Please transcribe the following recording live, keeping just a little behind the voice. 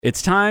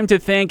It's time to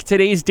thank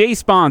today's day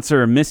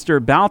sponsor,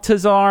 Mr.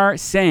 Baltazar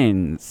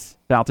Saenz.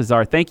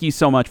 Baltazar, thank you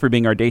so much for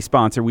being our day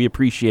sponsor. We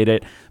appreciate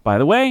it. By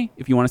the way,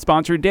 if you want to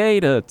sponsor a day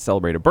to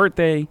celebrate a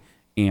birthday,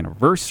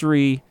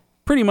 anniversary,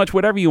 pretty much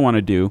whatever you want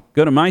to do,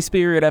 go to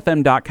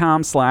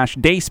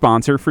myspiritfm.com/day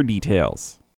sponsor for details.